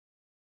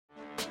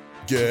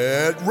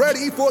Get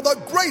ready for the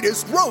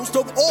greatest roast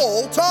of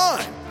all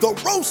time, the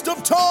Roast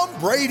of Tom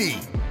Brady,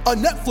 a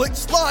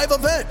Netflix live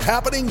event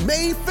happening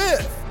May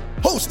 5th.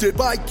 Hosted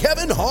by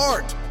Kevin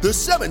Hart, the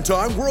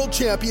 7-time world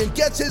champion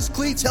gets his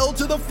cleats held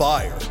to the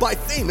fire by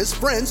famous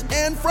friends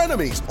and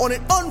frenemies on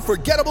an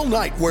unforgettable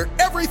night where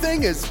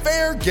everything is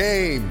fair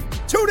game.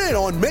 Tune in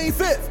on May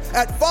 5th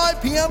at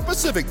 5 p.m.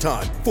 Pacific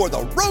time for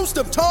the Roast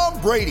of Tom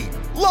Brady,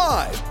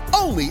 live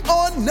only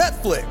on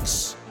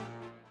Netflix.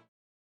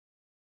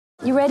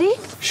 You ready?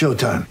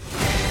 Showtime.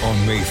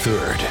 On May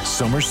 3rd,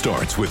 summer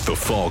starts with The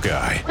Fall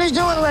Guy. Let's do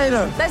it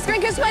later. Let's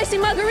drink a spicy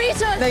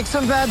margarita. Make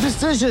some bad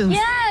decisions.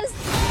 Yes!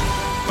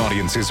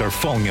 Audiences are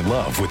falling in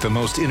love with the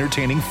most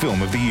entertaining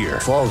film of the year.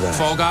 Fall Guy.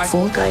 Fall Guy?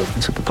 Fall Guy.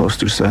 That's what the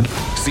poster said.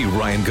 See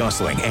Ryan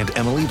Gosling and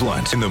Emily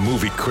Blunt in the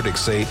movie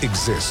critics say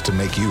exists to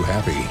make you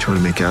happy. Trying to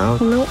make it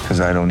out? Nope. Because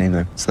I don't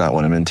either. It's not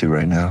what I'm into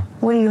right now.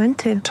 What are you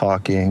into?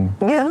 Talking.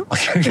 Yeah.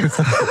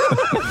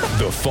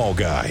 The Fall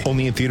Guy.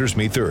 Only in theaters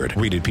May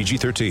 3rd. Rated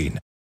PG-13.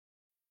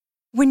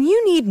 When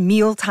you need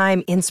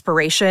mealtime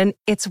inspiration,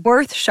 it's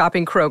worth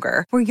shopping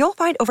Kroger, where you'll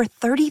find over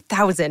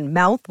 30,000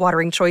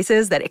 mouth-watering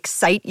choices that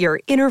excite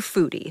your inner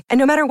foodie. And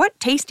no matter what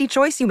tasty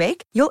choice you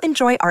make, you'll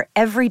enjoy our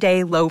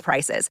everyday low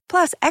prices,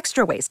 plus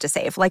extra ways to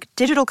save, like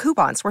digital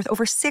coupons worth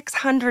over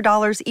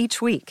 $600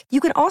 each week. You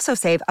can also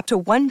save up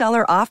to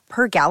 $1 off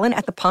per gallon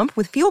at the pump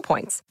with fuel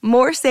points.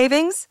 More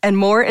savings and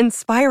more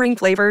inspiring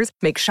flavors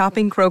make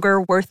shopping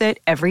Kroger worth it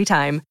every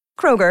time.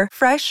 Kroger,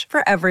 fresh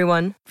for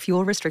everyone.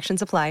 Fuel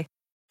restrictions apply.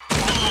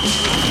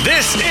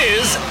 This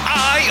is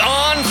Eye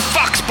on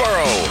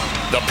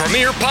Foxborough, the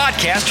premier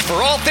podcast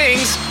for all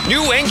things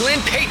New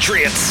England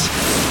Patriots.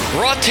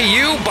 Brought to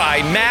you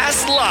by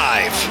Mass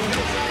Live.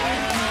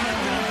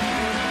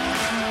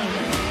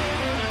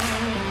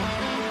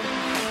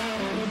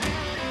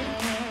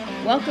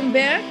 Welcome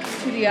back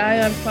to the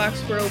Eye on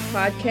Foxborough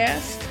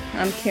podcast.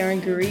 I'm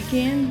Karen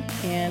Garikian,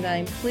 and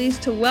I'm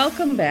pleased to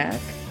welcome back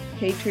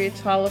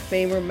Patriots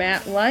Hall-of-Famer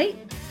Matt Light,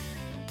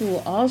 who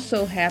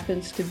also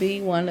happens to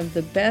be one of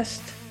the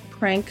best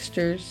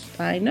pranksters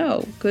I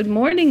know. Good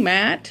morning,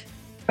 Matt.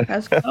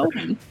 How's it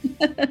going?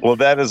 Well,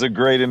 that is a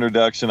great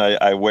introduction.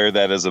 I wear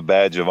that as a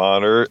badge of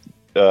honor.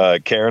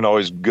 Karen,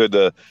 always good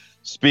to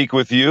speak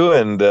with you,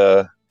 and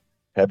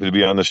happy to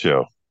be on the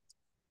show.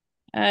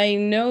 I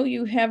know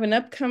you have an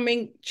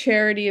upcoming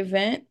charity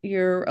event,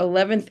 your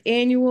 11th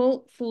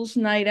annual Fool's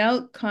Night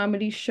Out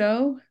comedy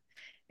show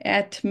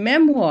at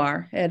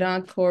Memoir at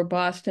Encore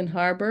Boston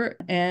Harbor,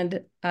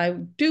 and I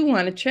do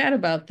want to chat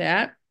about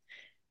that,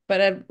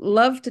 but I'd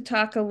love to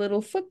talk a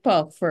little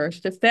football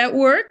first, if that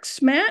works,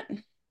 Matt.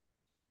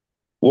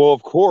 Well,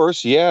 of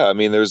course, yeah. I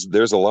mean, there's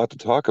a lot to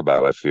talk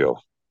about, I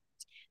feel.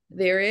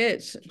 There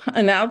is,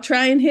 and I'll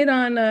try and hit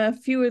on a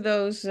few of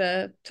those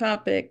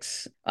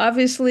topics.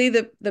 Obviously,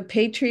 the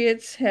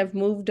Patriots have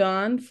moved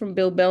on from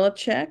Bill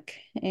Belichick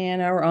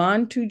and are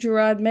on to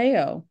Gerard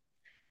Mayo.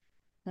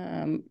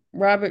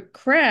 Robert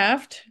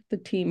Kraft, the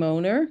team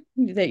owner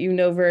that you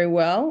know very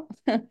well,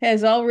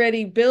 has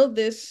already billed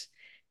this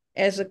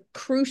as a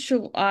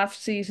crucial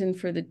offseason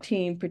for the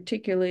team,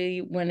 particularly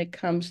when it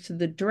comes to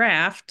the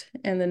draft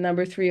and the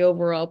number 3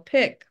 overall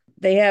pick.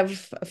 They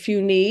have a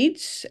few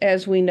needs,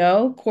 as we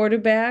know: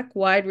 quarterback,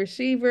 wide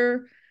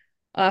receiver,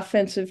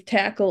 offensive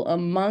tackle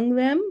among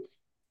them.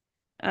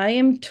 I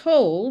am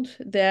told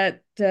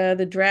that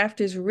the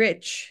draft is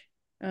rich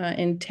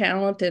in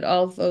talent at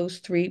all those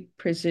 3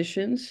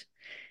 positions.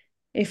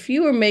 If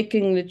you were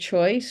making the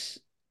choice,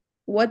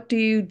 what do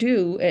you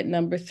do at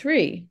number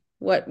 3?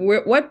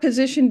 What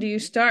position do you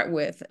start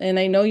with? And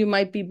I know you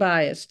might be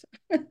biased.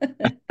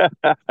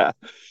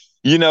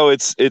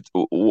 It's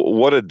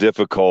what a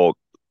difficult,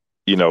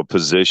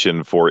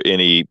 position for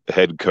any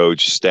head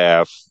coach,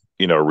 staff,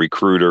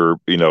 recruiter,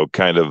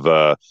 kind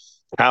of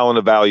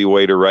talent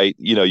evaluator, right?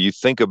 You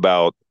think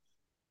about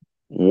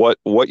what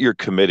you're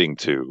committing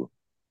to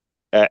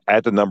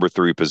at the number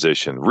 3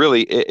 position,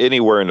 really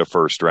anywhere in the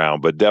first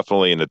round, but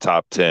definitely in the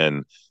top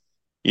 10.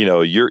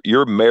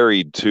 You're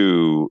married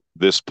to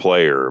this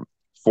player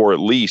for at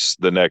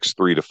least the next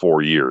 3 to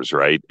 4 years,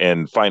 right?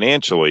 And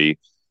financially,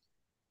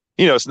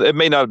 it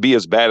may not be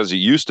as bad as it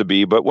used to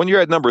be, but when you're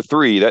at number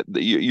 3, that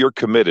you're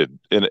committed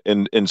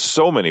in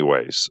so many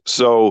ways.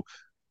 So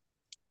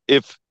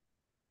if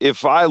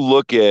I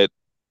look at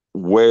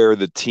where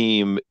the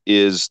team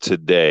is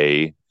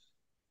today,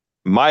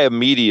 my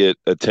immediate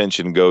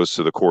attention goes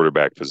to the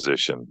quarterback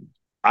position.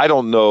 I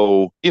don't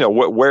know,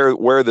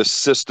 where the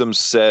system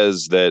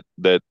says that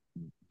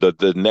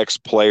the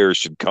next player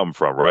should come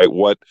from, right?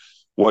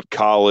 What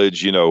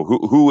college,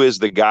 who is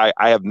the guy?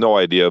 I have no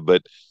idea,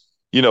 but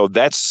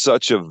that's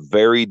such a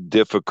very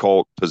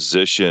difficult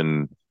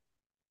position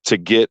to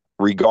get,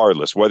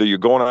 regardless, whether you're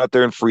going out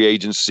there in free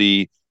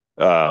agency,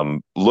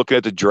 looking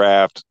at the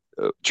draft,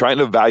 trying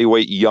to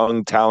evaluate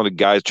young, talented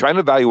guys, trying to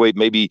evaluate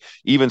maybe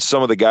even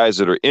some of the guys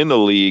that are in the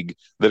league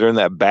that are in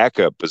that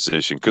backup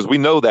position. Because we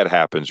know that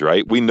happens,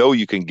 right? We know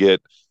you can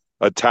get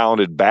a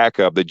talented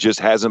backup that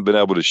just hasn't been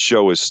able to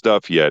show his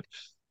stuff yet.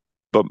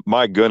 But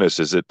my goodness,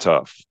 is it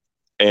tough.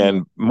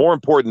 And more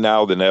important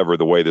now than ever,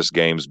 the way this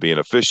game's being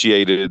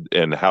officiated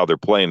and how they're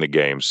playing the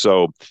game.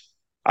 So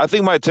I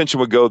think my attention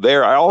would go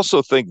there. I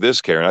also think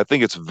this, Karen, I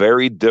think it's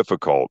very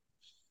difficult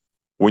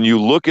when you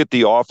look at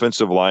the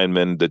offensive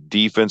linemen, the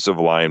defensive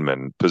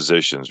linemen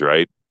positions,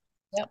 right?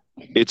 Yep.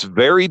 It's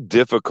very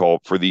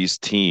difficult for these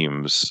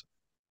teams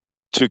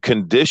to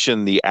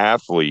condition the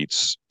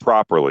athletes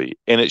properly.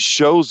 And it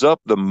shows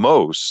up the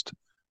most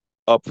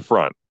up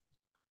front.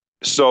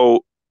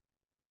 So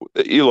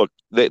you look,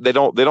 they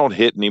don't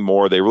hit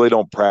anymore. They really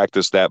don't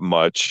practice that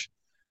much.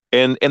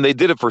 And they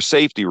did it for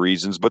safety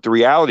reasons, but the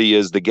reality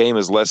is the game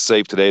is less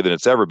safe today than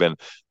it's ever been.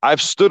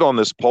 I've stood on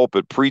this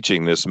pulpit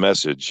preaching this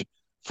message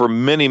for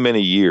many,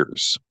 many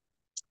years.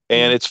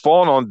 And it's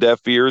fallen on deaf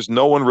ears.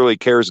 No one really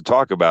cares to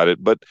talk about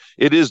it, but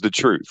it is the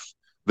truth.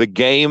 The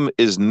game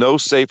is no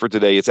safer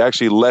today. It's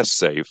actually less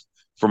safe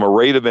from a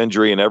rate of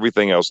injury and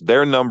everything else.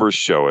 Their numbers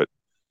show it.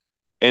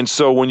 And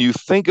so when you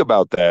think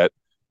about that,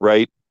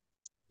 right,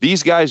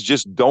 these guys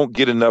just don't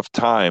get enough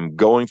time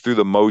going through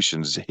the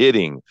motions,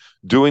 hitting,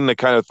 doing the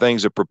kind of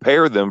things that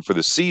prepare them for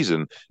the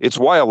season. It's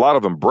why a lot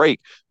of them break,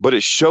 but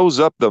it shows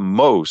up the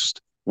most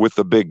with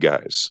the big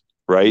guys,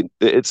 right?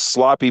 It's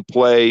sloppy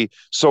play.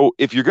 So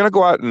if you're going to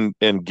go out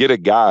and get a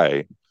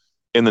guy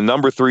in the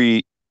number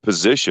 3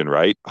 position,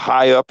 right,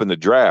 high up in the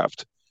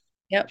draft,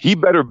 yep, he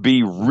better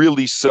be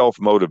really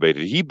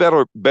self-motivated. He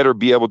better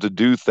be able to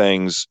do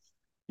things,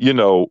 you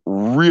know,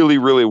 really,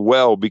 really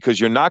well, because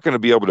you're not going to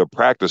be able to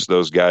practice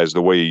those guys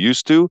the way you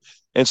used to.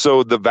 And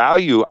so the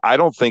value, I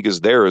don't think,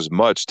 is there as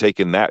much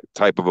taking that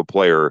type of a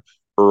player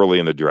early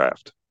in the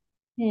draft.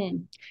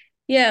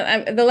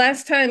 Yeah, the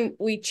last time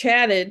we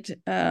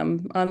chatted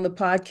on the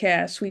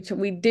podcast,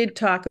 we did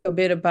talk a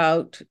bit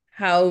about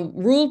how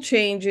rule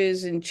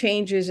changes and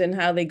changes in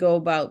how they go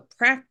about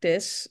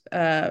practice,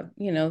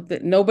 that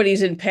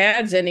nobody's in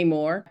pads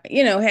anymore,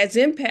 has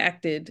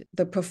impacted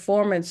the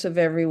performance of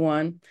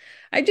everyone.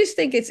 I just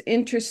think it's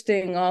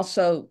interesting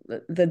also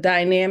the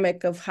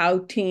dynamic of how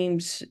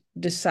teams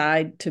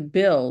decide to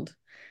build.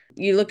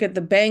 You look at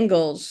the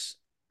Bengals,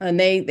 and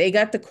they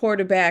got the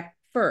quarterback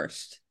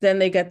first, then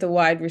they got the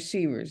wide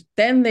receivers,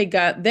 then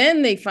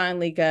they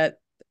finally got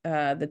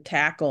the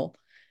tackle.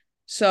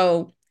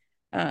 So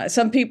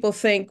some people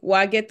think,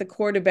 why get the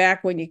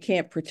quarterback when you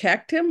can't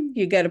protect him?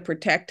 You got to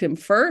protect him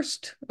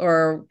first,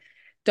 or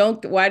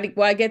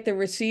why get the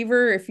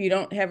receiver if you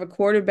don't have a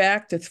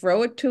quarterback to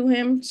throw it to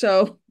him?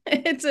 So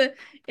it's an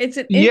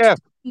interesting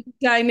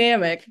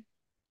dynamic.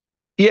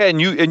 Yeah, and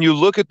you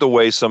look at the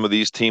way some of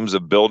these teams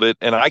have built it,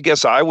 and I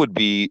guess I would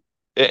be,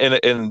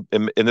 and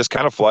this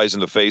kind of flies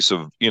in the face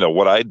of,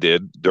 what I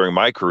did during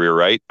my career,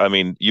 right? I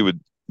mean, you would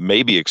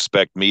maybe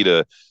expect me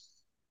to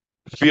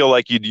feel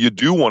like you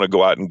do want to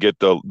go out and get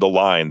the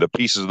line, the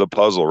pieces of the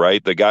puzzle,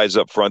 right? The guys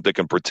up front that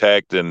can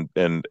protect and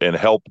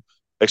help,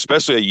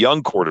 especially a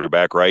young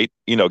quarterback, right?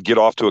 Get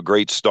off to a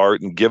great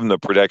start and give him the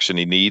protection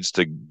he needs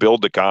to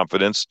build the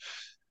confidence.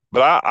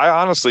 But I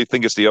honestly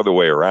think it's the other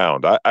way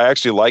around. I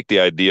actually like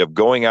the idea of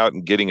going out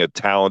and getting a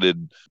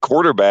talented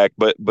quarterback,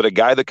 but a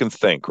guy that can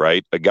think,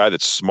 right? A guy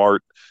that's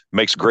smart,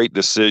 makes great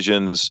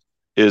decisions,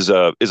 is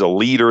a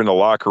leader in the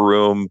locker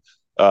room.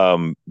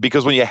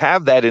 Because when you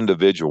have that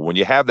individual, when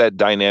you have that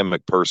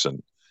dynamic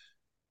person,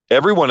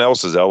 everyone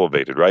else is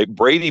elevated, right?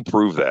 Brady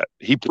proved that.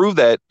 He proved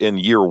that in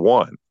year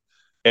 1.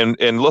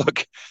 And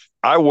look,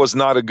 I was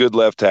not a good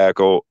left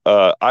tackle.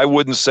 I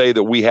wouldn't say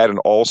that we had an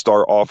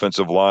all-star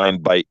offensive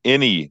line by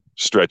any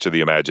stretch of the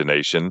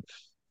imagination,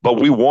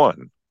 but we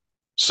won.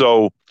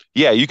 So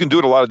yeah, you can do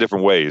it a lot of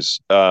different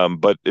ways.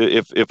 But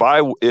if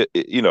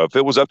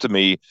it was up to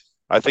me,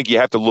 I think you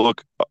have to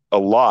look a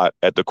lot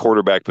at the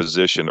quarterback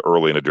position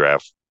early in the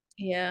draft.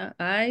 Yeah,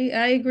 I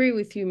agree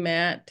with you,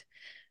 Matt.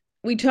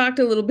 We talked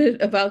a little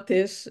bit about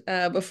this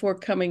before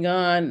coming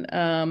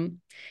on.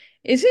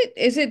 Is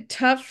it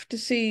tough to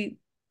see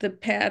the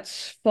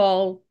Pats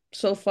fall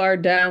so far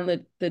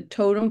down the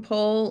totem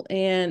pole?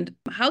 And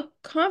how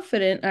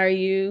confident are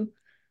you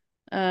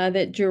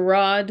that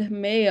Gerard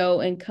Mayo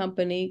and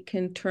company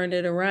can turn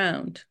it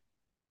around?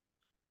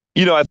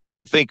 I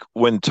think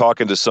when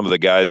talking to some of the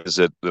guys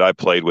that I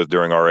played with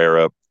during our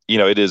era,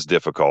 it is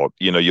difficult.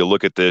 You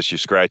look at this, you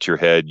scratch your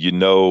head,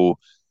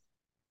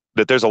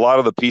 that there's a lot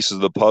of the pieces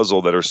of the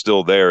puzzle that are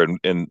still there in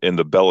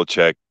the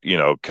Belichick,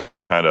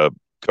 kind of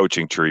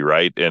coaching tree,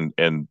 right?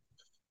 And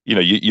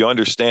you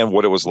understand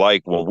what it was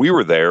like when we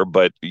were there,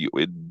 but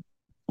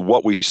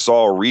what we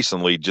saw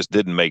recently just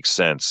didn't make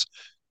sense.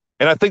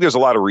 And I think there's a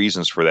lot of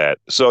reasons for that.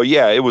 So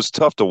yeah, it was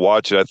tough to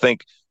watch it. I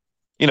think,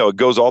 it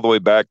goes all the way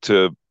back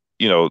to,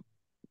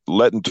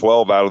 letting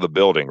 12 out of the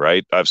building,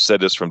 right? I've said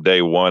this from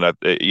day one.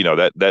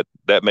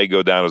 That may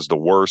go down as the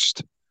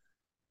worst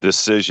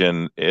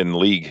decision in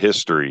league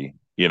history,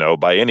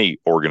 by any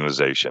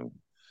organization.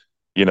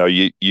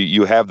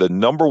 You have the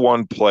number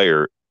 1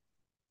 player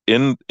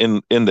in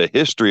the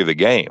history of the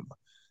game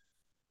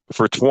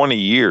for 20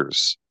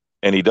 years,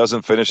 and he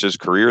doesn't finish his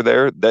career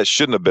there. That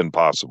shouldn't have been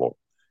possible.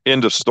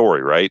 End of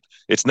story, right?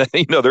 It's not,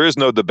 there is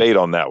no debate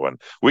on that one.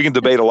 We can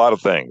debate a lot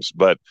of things,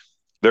 but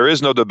There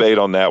is no debate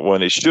on that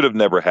one. It should have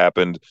never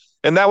happened.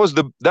 And that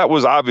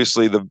was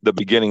obviously the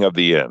beginning of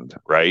the end,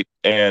 right?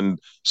 And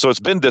so it's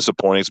been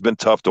disappointing. It's been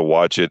tough to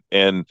watch it.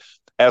 And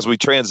as we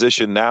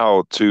transition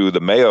now to the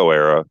Mayo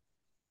era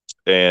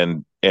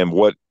and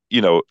what,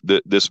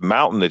 this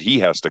mountain that he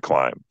has to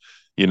climb,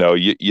 you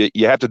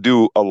have to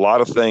do a lot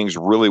of things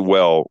really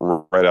well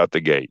right out the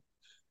gate.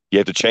 You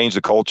have to change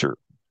the culture.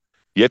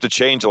 You have to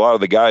change a lot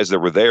of the guys that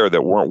were there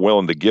that weren't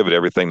willing to give it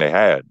everything they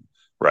had.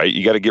 Right.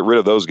 You got to get rid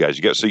of those guys.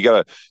 You got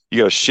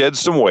to shed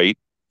some weight.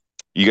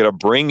 You got to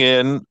bring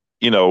in,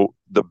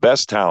 the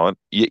best talent.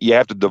 You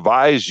have to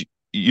devise,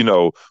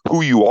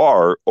 who you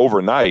are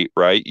overnight.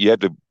 Right. You have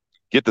to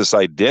get this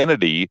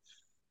identity,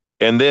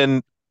 and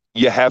then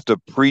you have to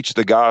preach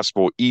the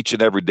gospel each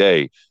and every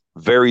day.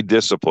 Very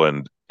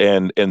disciplined.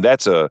 And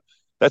that's a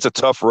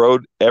tough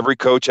road. Every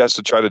coach has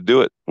to try to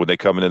do it when they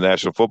come in the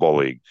National Football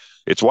League.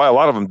 It's why a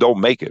lot of them don't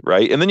make it.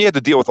 Right. And then you have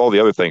to deal with all the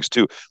other things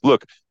too.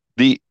 Look,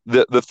 the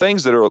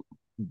things that are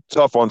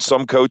tough on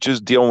some coaches,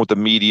 dealing with the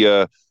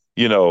media,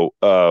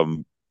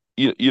 some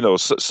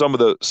of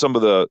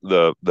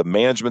the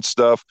management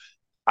stuff.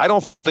 I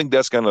don't think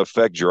that's going to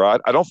affect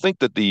Gerard. I don't think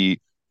that the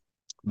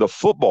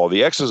football,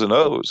 the X's and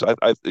O's.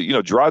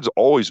 Gerard's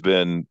always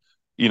been,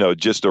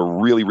 just a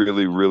really,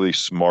 really, really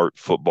smart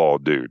football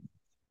dude.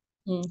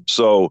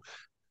 So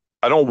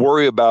I don't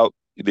worry about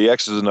the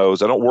X's and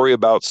O's. I don't worry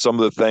about some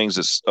of the things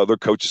that other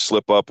coaches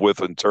slip up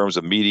with in terms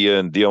of media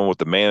and dealing with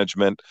the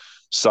management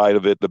side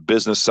of it, the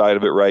business side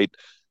of it, right?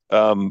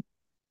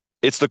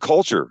 It's the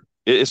culture.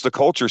 It's the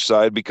culture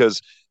side,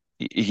 because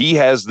he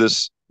has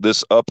this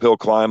uphill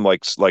climb,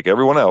 like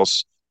everyone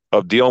else,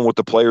 of dealing with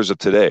the players of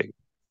today,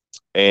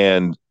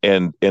 and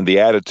the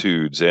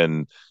attitudes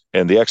and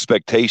the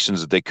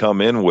expectations that they come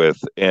in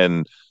with.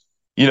 And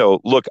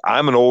look,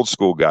 I'm an old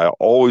school guy. I'll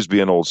always be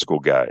an old school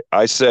guy.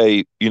 I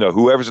say,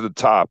 whoever's at the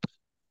top,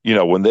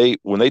 when they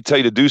tell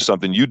you to do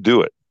something, you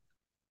do it.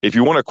 If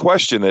you want to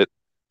question it,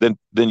 then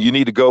you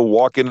need to go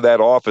walk into that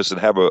office and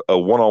have a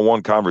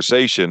one-on-one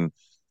conversation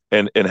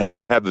and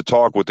have the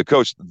talk with the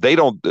coach.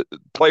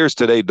 Players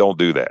today don't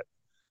do that.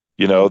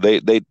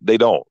 They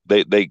don't.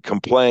 They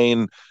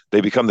complain.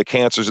 They become the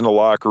cancers in the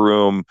locker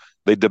room.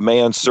 They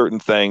demand certain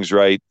things,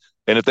 right?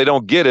 And if they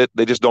don't get it,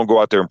 they just don't go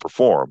out there and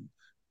perform.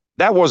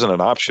 That wasn't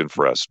an option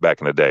for us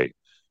back in the day,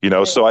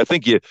 So I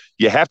think you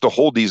have to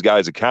hold these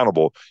guys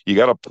accountable. You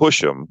got to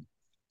push them.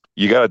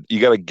 You got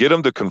to get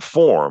them to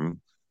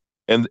conform,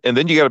 and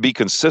then you got to be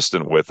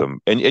consistent with them,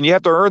 and you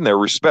have to earn their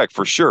respect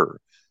for sure.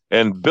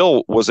 And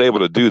Bill was able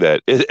to do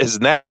that. As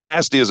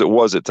nasty as it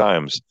was at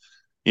times,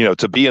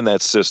 to be in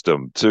that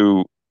system,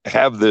 to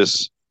have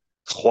this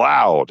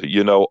cloud,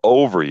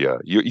 over you.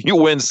 You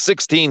win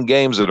 16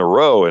 games in a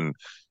row, and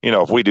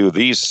if we do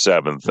these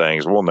 7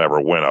 things, we'll never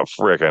win a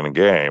frickin'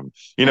 game.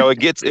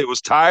 It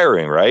was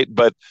tiring, right?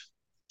 But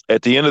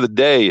at the end of the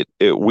day,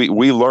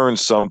 we learned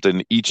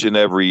something each and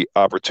every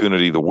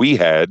opportunity that we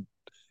had,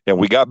 and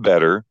we got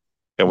better,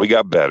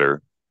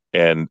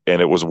 and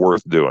it was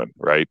worth doing,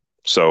 right?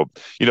 So,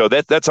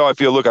 that's how I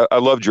feel. Look, I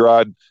love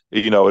Gerard,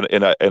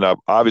 and I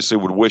obviously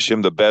would wish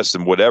him the best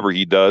in whatever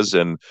he does.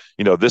 And,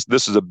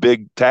 this is a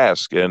big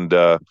task, and,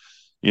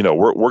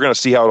 we're going to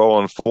see how it all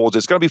unfolds.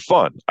 It's going to be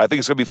fun. I think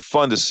it's going to be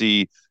fun to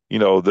see,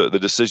 the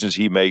decisions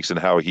he makes and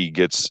how he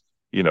gets,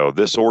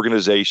 this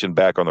organization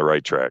back on the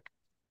right track.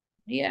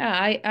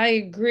 Yeah, I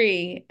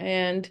agree.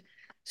 And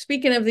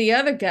speaking of the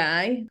other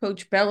guy,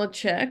 Coach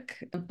Belichick,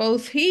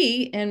 both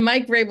he and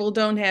Mike Vrabel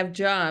don't have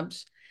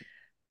jobs.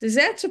 Does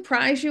that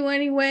surprise you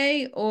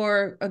anyway?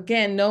 Or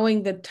again,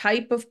 knowing the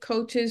type of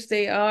coaches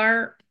they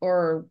are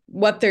or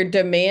what their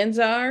demands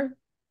are,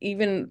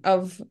 even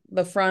of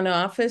the front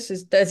office,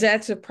 does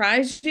that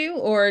surprise you?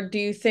 Or do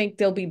you think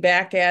they'll be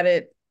back at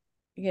it,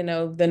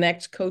 the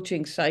next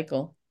coaching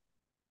cycle?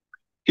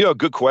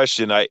 Good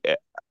question. I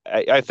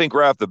think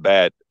right off the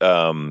bat,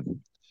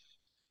 and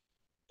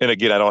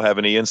again, I don't have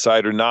any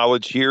insider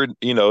knowledge here,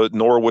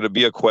 nor would it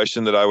be a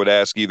question that I would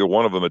ask either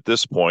one of them at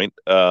this point.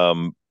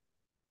 I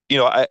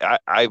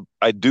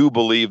do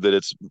believe that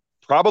it's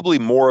probably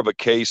more of a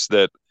case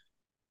that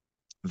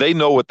they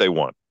know what they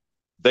want.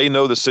 They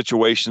know the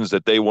situations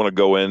that they want to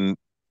go in,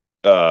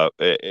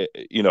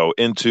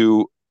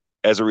 into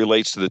as it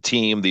relates to the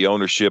team, the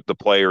ownership, the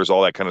players,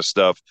 all that kind of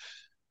stuff.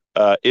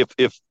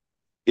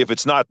 If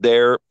it's not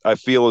there, I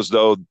feel as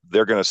though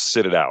they're going to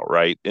sit it out,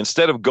 right?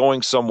 Instead of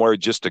going somewhere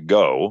just to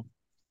go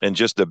and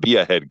just to be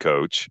a head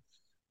coach,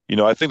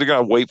 I think they're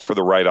going to wait for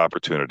the right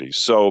opportunities.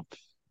 So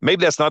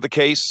maybe that's not the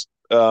case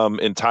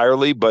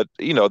entirely, but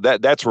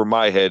that's where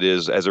my head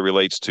is as it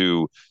relates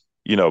to,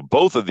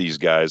 both of these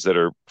guys that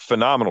are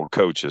phenomenal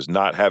coaches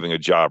not having a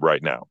job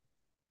right now.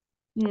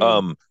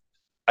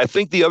 I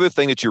think the other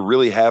thing that you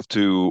really have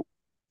to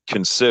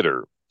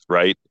consider,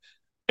 right?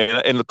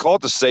 And call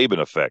it the Saban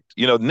effect.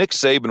 Nick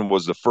Saban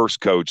was the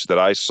first coach that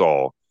I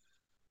saw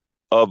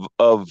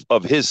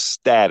of his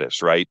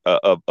status, right?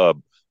 A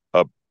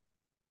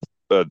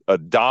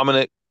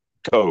dominant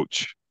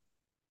coach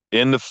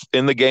in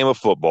the game of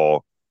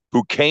football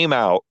who came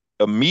out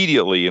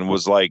immediately and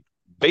was like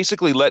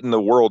basically letting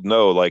the world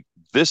know, like,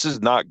 this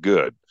is not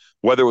good.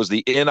 Whether it was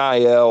the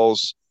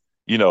NILs,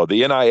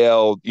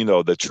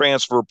 the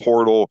transfer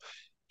portal,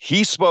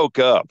 he spoke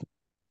up.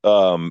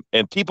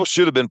 And people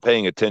should have been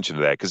paying attention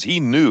to that because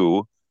he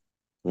knew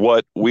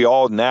what we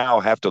all now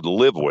have to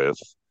live with.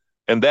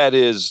 And that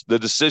is the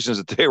decisions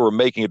that they were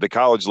making at the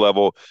college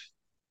level.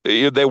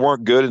 They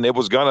weren't good, and it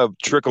was going to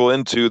trickle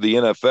into the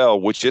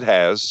NFL, which it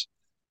has.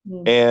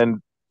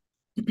 And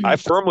I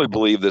firmly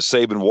believe that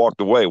Saban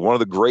walked away. One of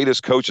the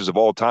greatest coaches of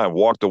all time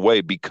walked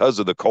away because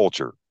of the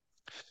culture,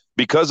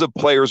 because of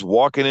players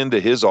walking into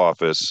his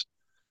office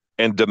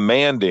and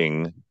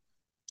demanding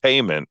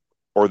payment,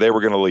 or they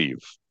were going to leave.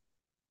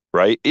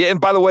 Right. And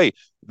by the way,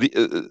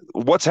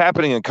 what's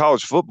happening in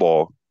college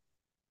football,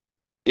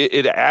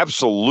 it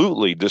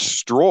absolutely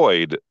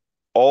destroyed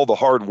all the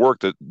hard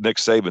work that Nick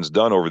Saban's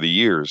done over the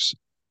years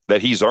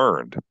that he's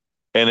earned.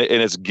 And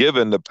it's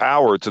given the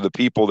power to the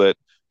people that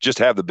just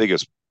have the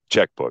biggest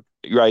checkbook.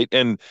 Right.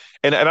 And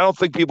I don't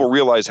think people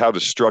realize how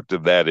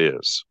destructive that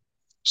is.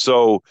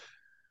 So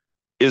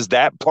is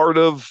that part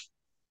of,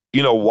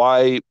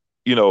 why,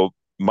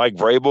 Mike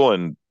Vrabel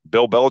and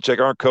Bill Belichick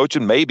aren't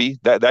coaching? Maybe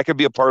that could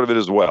be a part of it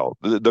as well.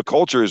 The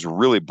culture is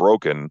really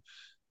broken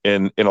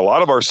in a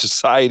lot of our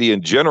society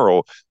in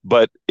general,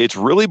 but it's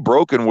really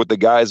broken with the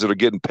guys that are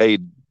getting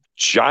paid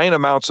giant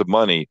amounts of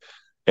money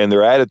and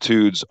their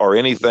attitudes are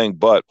anything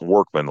but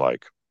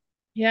workmanlike.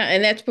 Yeah,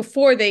 and that's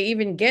before they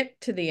even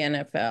get to the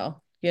NFL,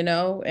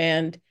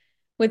 and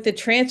with the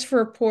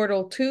transfer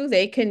portal too,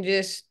 they can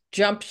just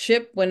jump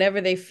ship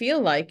whenever they feel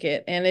like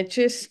it. And it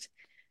just,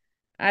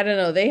 I don't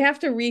know, they have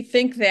to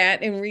rethink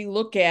that and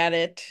relook at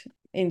it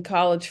in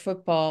college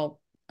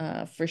football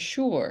for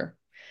sure.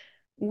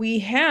 We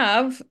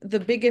have the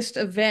biggest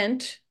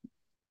event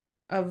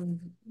of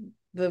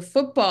the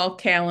football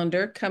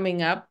calendar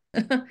coming up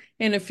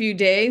in a few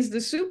days,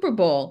 the Super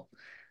Bowl.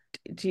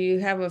 Do you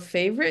have a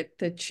favorite,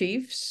 the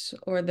Chiefs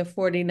or the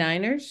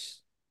 49ers?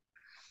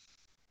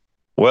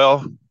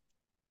 Well,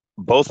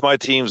 both my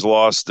teams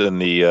lost in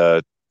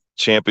the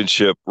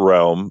championship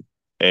realm,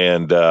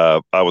 and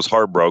I was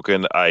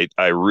heartbroken. I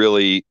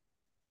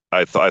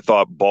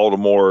thought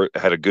Baltimore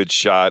had a good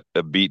shot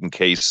of beating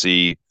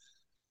KC,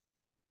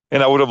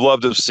 and I would have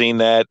loved to have seen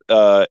that.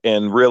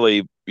 And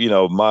really,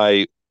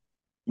 my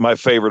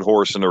favorite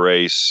horse in the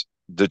race,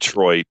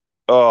 Detroit.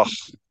 Oh,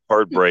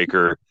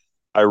 heartbreaker.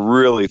 I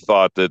really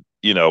thought that,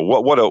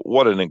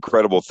 what an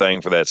incredible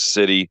thing for that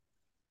city.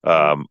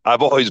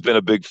 I've always been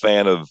a big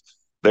fan of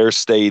their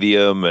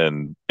stadium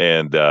and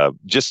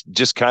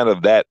just kind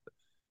of that,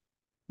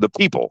 the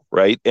people,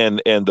 right? And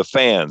the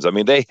fans. I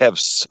mean, they have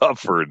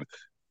suffered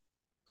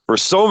for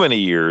so many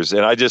years,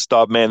 and I just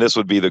thought, man, this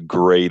would be the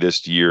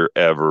greatest year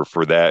ever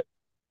for that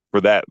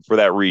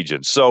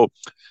region. So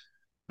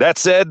that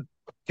said,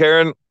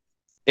 Karen,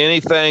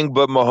 anything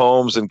but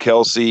Mahomes and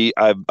Kelsey,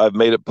 I've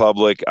made it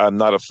public. I'm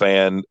not a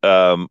fan.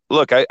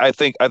 Look, I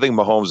think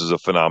Mahomes is a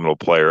phenomenal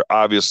player.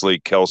 Obviously,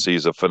 Kelsey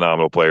is a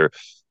phenomenal player.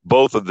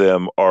 Both of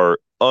them are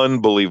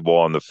unbelievable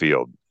on the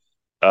field.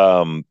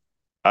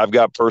 I've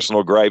got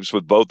personal gripes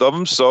with both of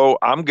them, so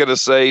I'm going to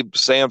say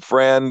San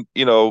Fran.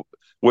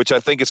 Which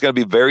I think is going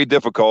to be very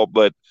difficult,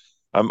 but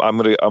I'm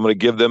going to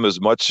give them as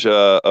much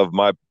of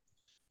my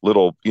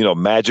little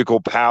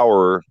magical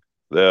power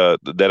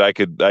that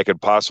I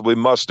could possibly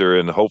muster,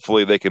 and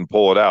hopefully they can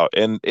pull it out.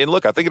 And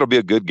look, I think it'll be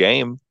a good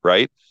game,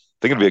 right? I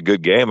think it'll be a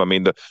good game. I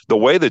mean, the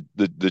way that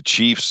the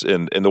Chiefs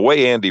and the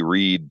way Andy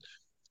Reid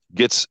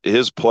gets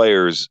his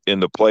players in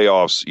the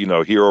playoffs,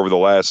 here over the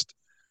last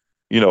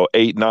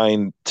 8,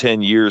 9,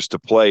 10 years to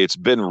play, it's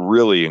been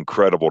really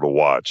incredible to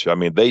watch. I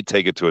mean, they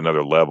take it to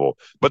another level.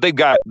 But they've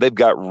got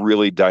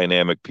really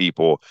dynamic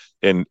people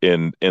in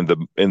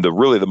the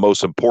really the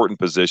most important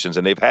positions,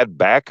 and they've had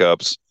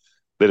backups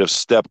that have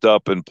stepped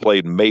up and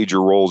played major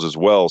roles as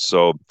well.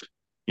 So,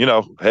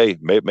 hey,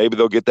 maybe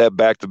they'll get that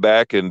back to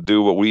back and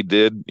do what we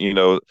did,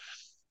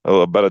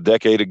 about a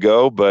decade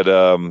ago. But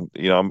I'm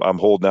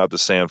holding out that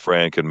San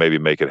Fran can maybe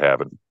make it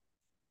happen.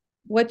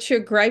 What's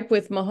your gripe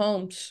with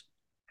Mahomes?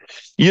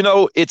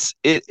 It's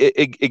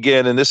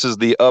again, and this is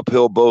the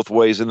uphill both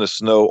ways in the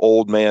snow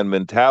old man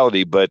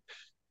mentality. But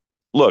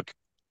look,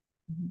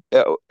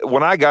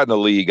 when I got in the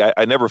league,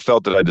 I never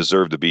felt that I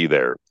deserved to be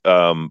there.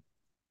 Most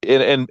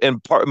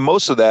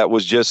of that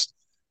was just,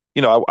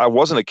 I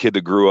wasn't a kid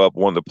that grew up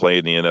wanting to play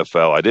in the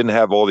NFL. I didn't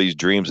have all these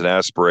dreams and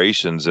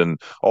aspirations, and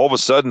all of a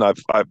sudden,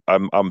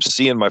 I'm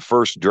seeing my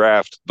first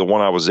draft, the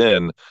one I was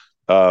in.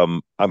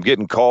 I'm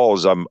getting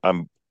calls.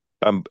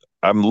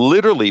 I'm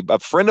literally, a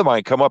friend of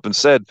mine come up and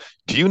said,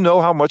 "Do you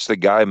know how much the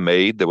guy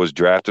made that was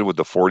drafted with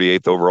the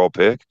 48th overall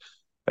pick?"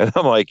 And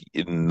I'm like,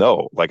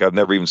 "No, like I've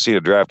never even seen a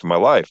draft in my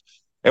life."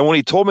 And when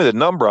he told me the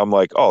number, I'm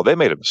like, "Oh, they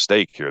made a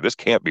mistake here. This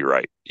can't be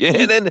right."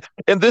 And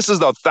this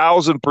is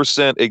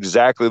 1,000%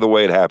 exactly the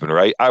way it happened,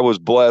 right? I was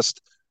blessed.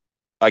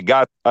 I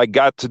got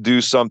to do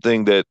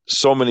something that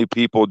so many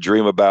people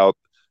dream about.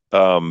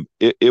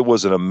 It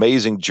was an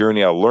amazing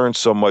journey. I learned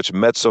so much,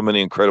 met so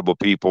many incredible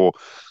people.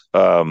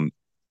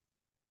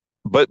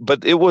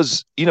 But it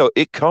was,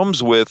 it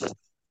comes with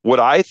what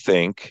I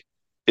think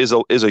is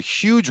a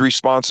huge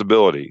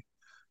responsibility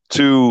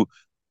to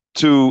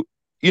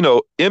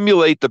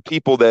emulate the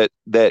people that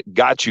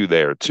got you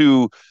there,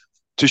 to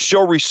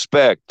show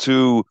respect,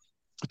 to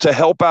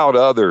help out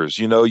others.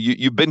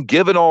 You've been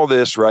given all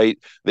this, right?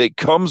 That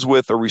comes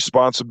with a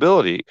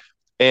responsibility.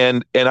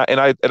 And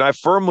I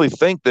firmly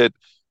think that,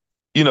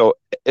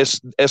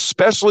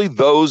 especially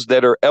those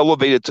that are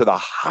elevated to the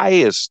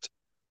highest,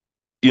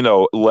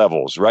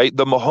 levels, right?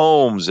 The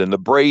Mahomes and the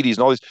Bradys and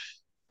all these,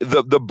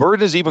 the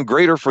burden is even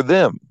greater for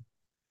them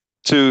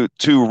to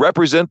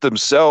represent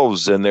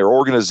themselves and their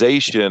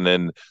organization,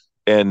 and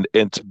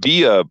to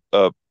be a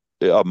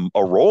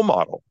role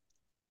model.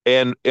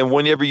 And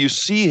whenever you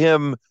see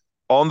him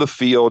on the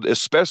field,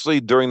 especially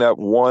during that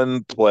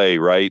one play,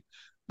 right,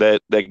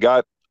 that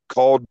got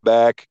called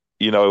back,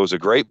 it was a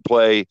great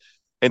play,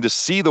 and to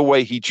see the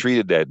way he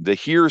treated that, to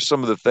hear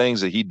some of the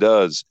things that he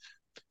does,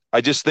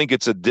 I just think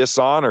it's a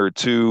dishonor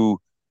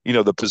to,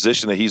 the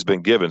position that he's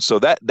been given. So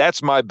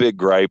that's my big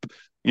gripe.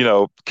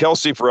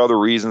 Kelsey, for other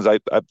reasons, I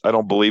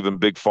don't believe in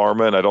big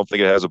pharma, and I don't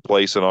think it has a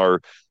place in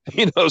our,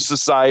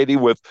 society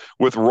with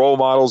role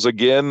models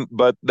again.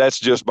 But that's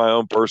just my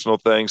own personal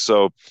thing.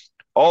 So,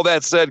 all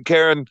that said,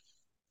 Karen,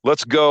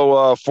 let's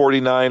go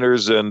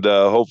 49ers, and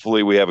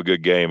hopefully we have a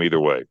good game either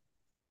way.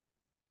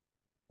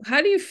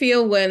 How do you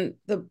feel when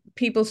the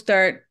people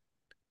start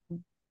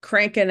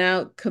cranking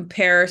out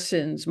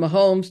comparisons,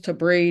 Mahomes to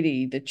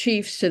Brady, the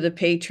Chiefs to the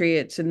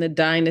Patriots, and the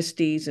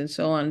dynasties, and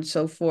so on and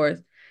so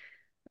forth?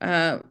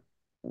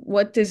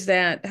 What does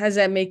that, how does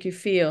that make you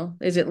feel?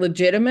 Is it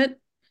legitimate?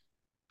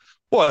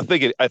 Well, I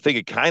think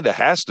it kind of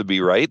has to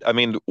be, right? I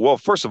mean, well,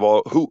 first of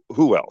all,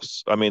 who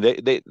else? I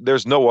mean,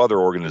 there's no other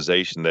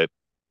organization that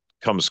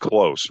comes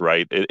close,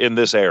 right? In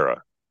this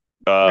era.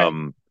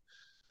 Right.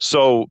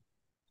 So,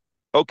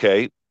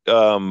 okay.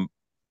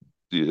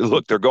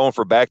 Look, they're going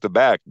for back to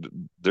back.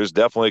 There's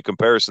definitely a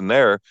comparison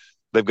there.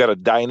 They've got a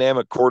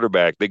dynamic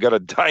quarterback. They got a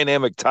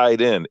dynamic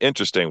tight end.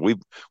 Interesting.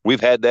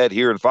 We've had that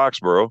here in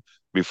Foxborough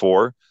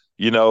before.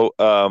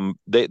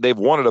 They've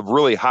won at a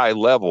really high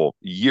level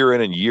year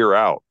in and year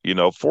out.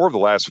 4 of the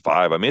last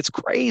 5. I mean, it's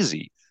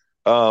crazy.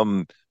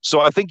 So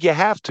I think you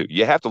have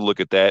to look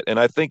at that, and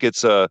I think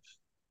it's a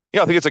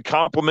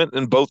compliment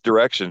in both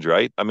directions,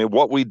 right? I mean,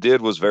 what we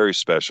did was very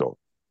special.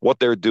 What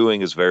they're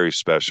doing is very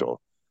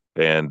special,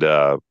 and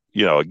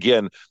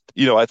again,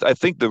 I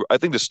think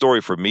the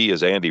story for me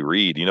is Andy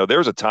Reid. There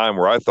was a time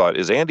where I thought,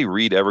 is Andy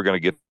Reid ever going to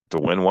get to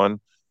win one?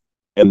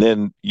 And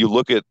then you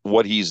look at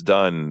what he's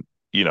done,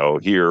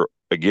 here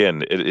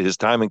again, his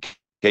time in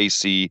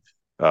KC,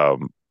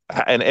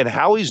 and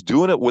how he's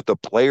doing it with the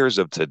players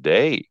of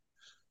today,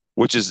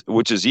 which is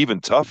even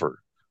tougher.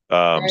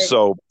 Right.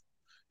 So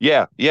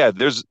yeah,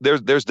 there's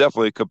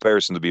definitely a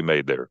comparison to be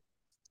made there.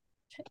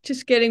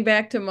 Just getting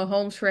back to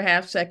Mahomes for a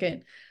half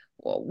second.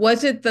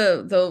 Was it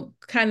the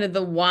kind of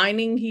the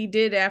whining he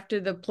did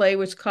after the play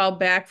was called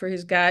back for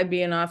his guy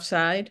being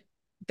offside?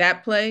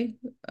 That play?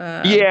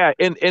 Yeah,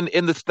 and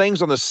the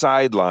things on the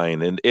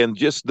sideline, and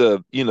just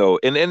the,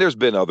 and there's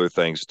been other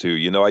things too.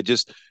 I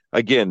just,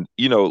 again,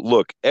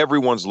 look,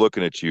 everyone's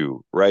looking at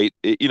you, right?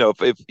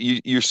 If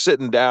you're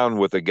sitting down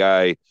with a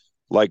guy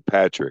like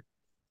Patrick,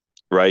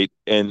 right,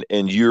 and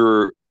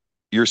you're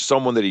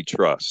someone that he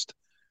trusts.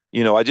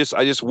 I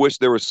just wish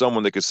there was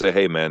someone that could say,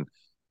 hey, man,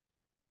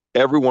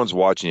 everyone's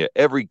watching you.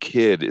 Every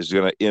kid is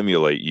going to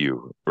emulate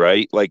you,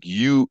 right? Like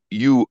you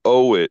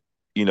owe it,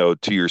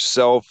 to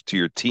yourself, to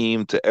your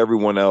team, to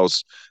everyone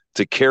else,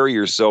 to carry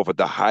yourself at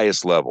the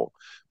highest level.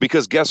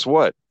 Because guess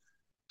what?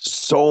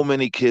 So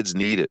many kids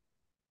need it.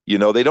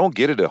 They don't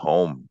get it at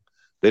home.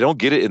 They don't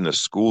get it in the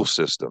school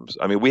systems.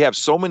 I mean, we have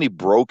so many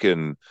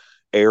broken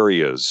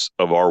areas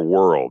of our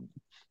world,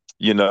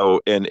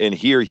 and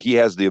here he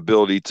has the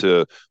ability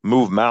to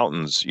move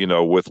mountains,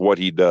 with what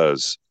he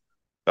does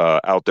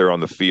out there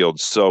on the field.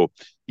 So,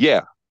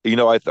 yeah,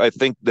 I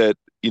think that,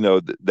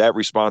 that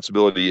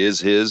responsibility is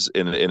his,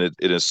 and it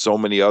is so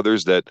many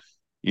others that,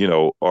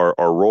 are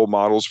role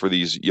models for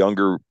these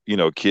younger,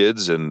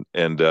 kids. And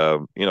I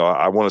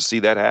want to see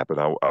that happen.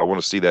 I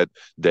want to see that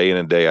day in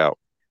and day out.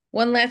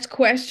 One last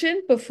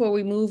question before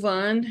we move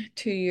on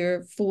to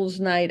your Fool's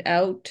Night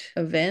Out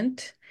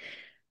event.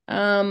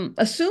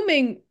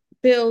 Assuming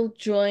Bill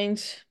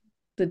joins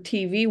the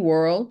TV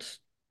world,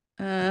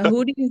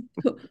 who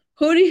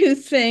do you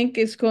think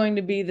is going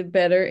to be the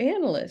better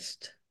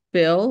analyst,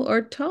 Bill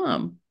or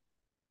Tom?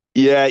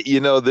 Yeah,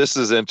 this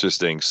is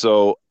interesting.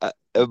 So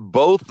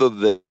both of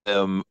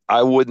them,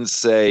 I wouldn't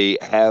say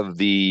have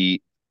the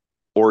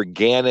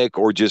organic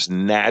or just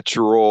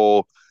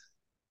natural,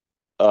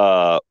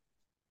 I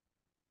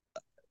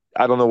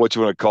don't know what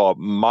you want to call it,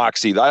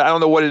 moxie. I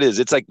don't know what it is.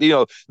 It's like,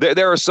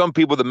 there are some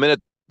people, the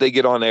minute they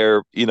get on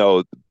air,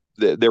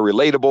 they're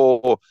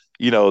relatable.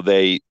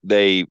 They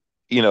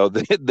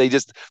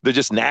they're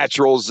just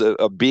naturals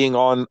of being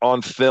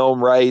on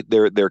film, right?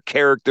 They're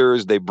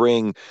characters. They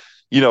bring,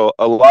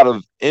 a lot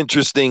of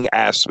interesting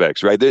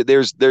aspects, right?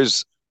 There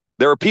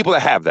are people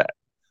that have that.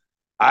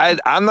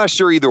 I'm not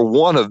sure either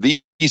one of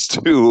these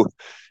two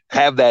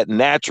have that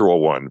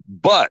natural one.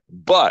 But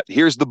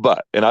here's the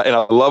but, and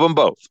I love them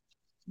both.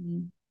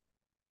 Mm.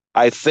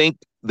 I think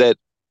that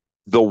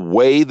the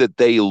way that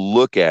they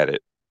look at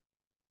it,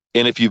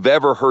 and if you've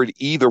ever heard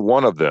either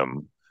one of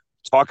them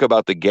talk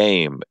about the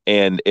game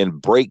and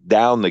break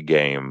down the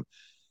game,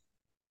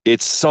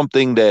 it's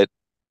something that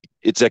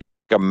it's like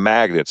a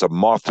magnet, it's a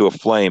moth to a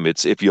flame.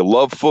 It's if you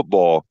love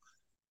football,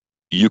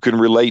 you can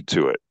relate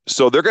to it.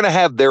 So they're going to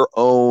have their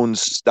own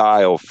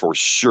style for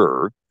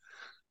sure.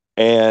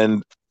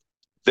 And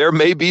there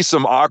may be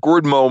some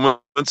awkward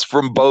moments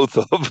from both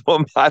of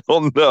them. I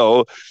don't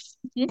know.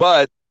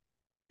 But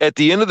at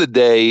the end of the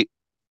day,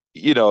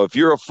 if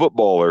you're a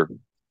footballer,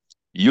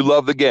 you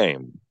love the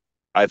game.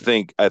 I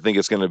think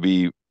it's going to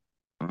be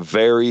a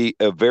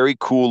very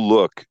cool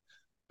look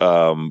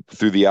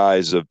through the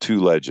eyes of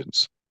two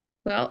legends.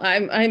 Well,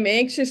 I'm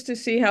anxious to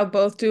see how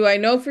both do. I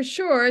know for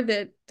sure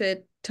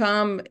that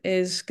Tom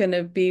is going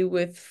to be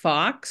with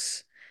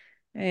Fox,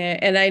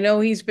 and I know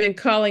he's been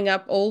calling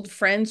up old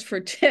friends for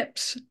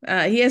tips.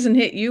 He hasn't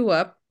hit you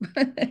up,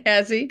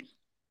 has he?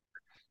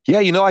 Yeah,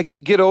 I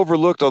get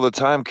overlooked all the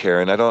time,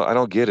 Karen. I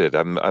don't get it.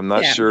 I'm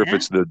not sure if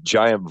it's the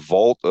giant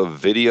vault of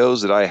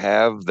videos that I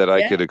have that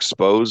I could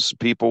expose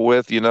people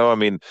with. I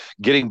mean,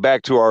 getting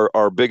back to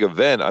our big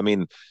event, I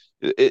mean,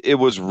 it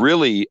was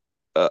really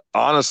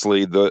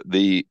honestly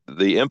the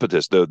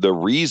impetus, the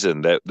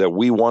reason that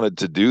we wanted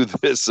to do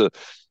this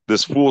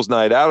Fool's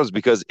Night Out is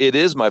because it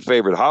is my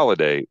favorite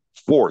holiday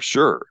for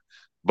sure.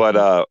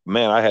 But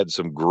man, I had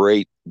some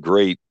great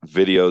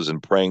videos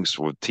and pranks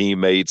with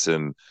teammates,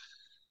 and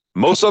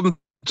most of them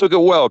took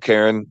it well,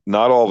 Karen.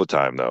 Not all the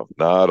time, though.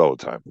 Not all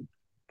the time.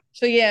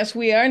 So yes,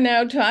 we are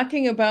now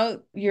talking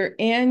about your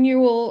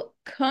annual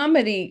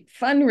comedy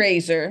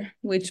fundraiser,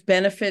 which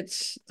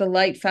benefits the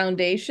Light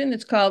Foundation.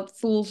 It's called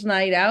Fool's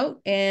Night Out,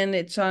 and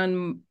it's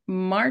on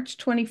March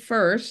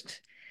 21st.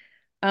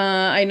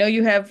 I know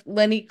you have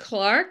Lenny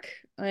Clark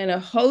and a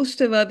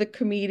host of other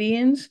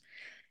comedians,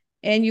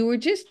 and you were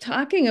just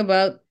talking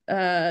about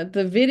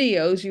the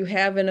videos you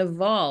have in a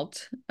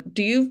vault.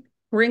 Do you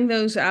bring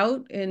those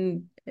out,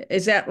 and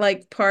is that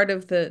like part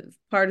of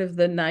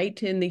the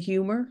night in the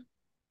humor?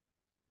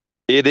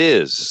 It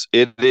is,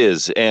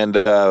 and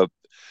I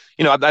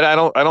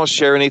don't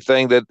share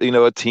anything that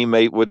a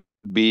teammate would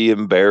be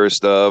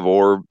embarrassed of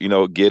or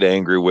get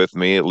angry with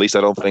me. At least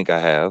I don't think I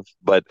have.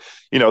 But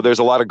there's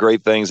a lot of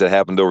great things that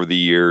happened over the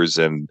years,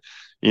 and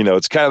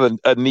it's kind of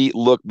a neat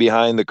look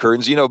behind the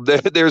curtains.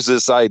 There's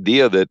this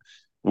idea that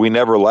we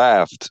never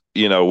laughed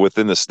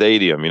within the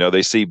stadium.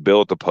 They see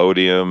Bill at the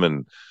podium,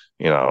 and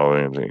you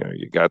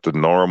got the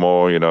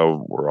normal,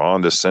 we're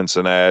on to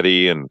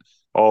Cincinnati and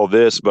all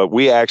this, but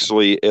we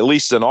actually, at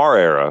least in our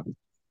era,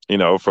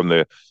 from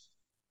the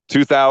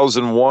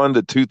 2001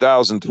 to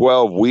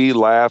 2012, we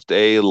laughed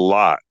a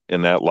lot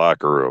in that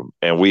locker room,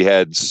 and we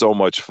had so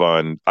much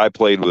fun. I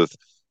played with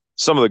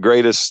some of the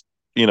greatest,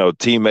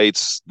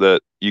 teammates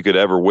that you could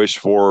ever wish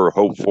for or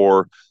hope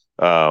for.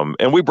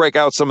 And we break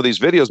out some of these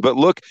videos, but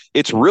look,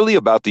 it's really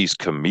about these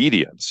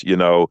comedians.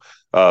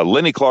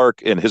 Lenny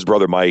Clark and his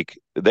brother Mike,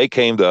 they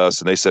came to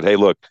us and they said, hey,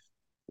 look,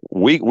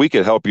 we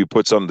could help you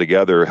put something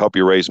together, help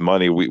you raise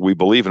money. We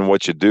believe in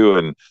what you do.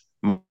 And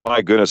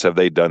my goodness, have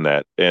they done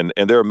that? And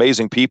they're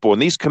amazing people.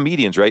 And these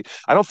comedians, right?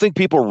 I don't think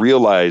people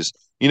realize,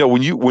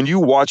 when you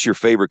watch your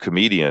favorite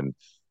comedian,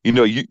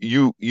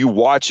 you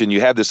watch and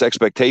you have this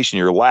expectation,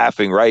 you're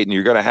laughing, right? And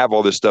you're going to have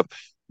all this stuff.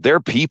 They're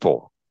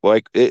people.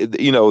 Like,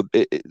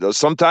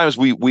 sometimes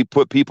we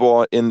put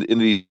people in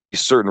these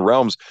certain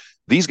realms.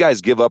 These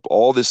guys give up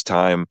all this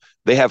time.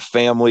 They have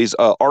families.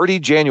 Artie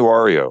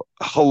Januario,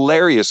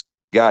 hilarious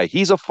guy.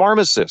 He's a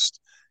pharmacist.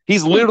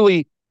 He's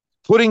literally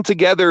putting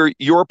together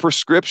your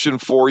prescription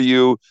for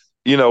you,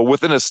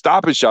 within a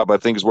Stop and Shop, I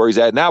think is where he's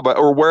at now,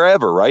 or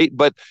wherever, right?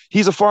 But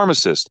he's a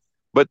pharmacist.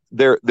 But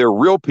they're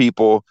real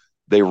people.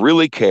 They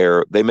really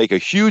care. They make a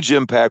huge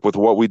impact with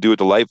what we do at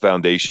the Light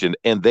Foundation,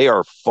 and they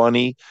are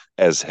funny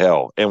as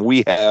hell. And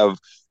we have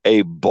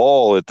a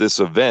ball at this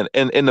event.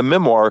 And in the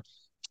Memoir,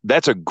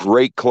 that's a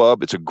great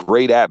club. It's a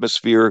great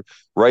atmosphere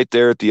right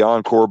there at the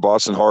Encore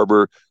Boston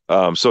Harbor.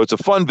 So it's a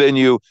fun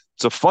venue.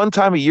 It's a fun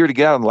time of year to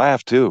get out and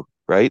laugh too,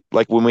 right?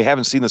 Like when we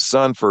haven't seen the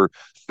sun for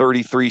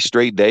 33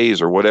 straight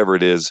days or whatever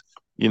it is,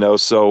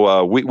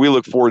 so we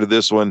look forward to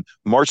this one.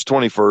 March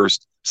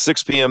 21st,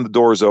 6 p.m. The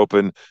doors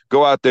open.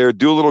 Go out there,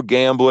 do a little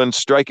gambling,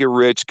 strike it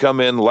rich, come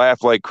in,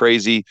 laugh like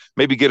crazy,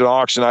 maybe get an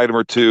auction item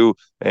or two,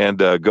 and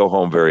go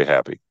home very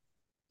happy.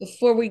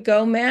 Before we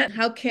go, Matt,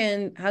 how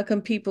can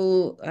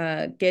people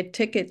get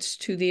tickets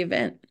to the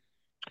event?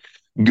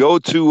 Go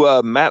to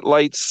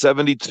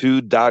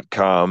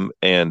mattlight72.com,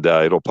 and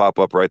it'll pop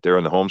up right there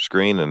on the home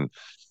screen. And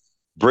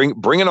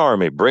bring an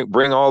army.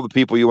 Bring all the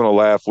people you want to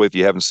laugh with,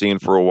 you haven't seen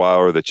for a while,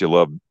 or that you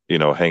love,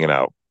 hanging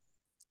out.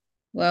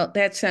 Well,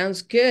 that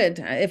sounds good.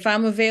 If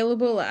I'm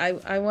available,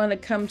 I want to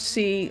come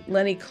see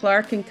Lenny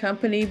Clark and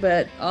company,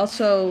 but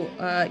also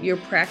your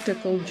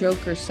practical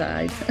joker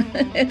side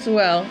as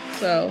well.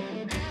 So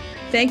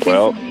thank you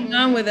for being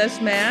on with us,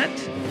 Matt.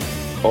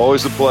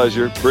 Always a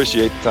pleasure.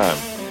 Appreciate the time.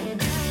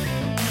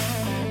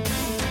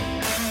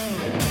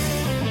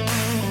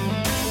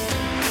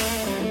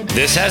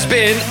 This has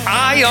been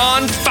Eye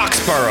on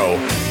Foxborough,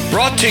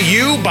 brought to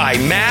you by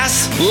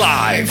Mass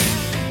Live.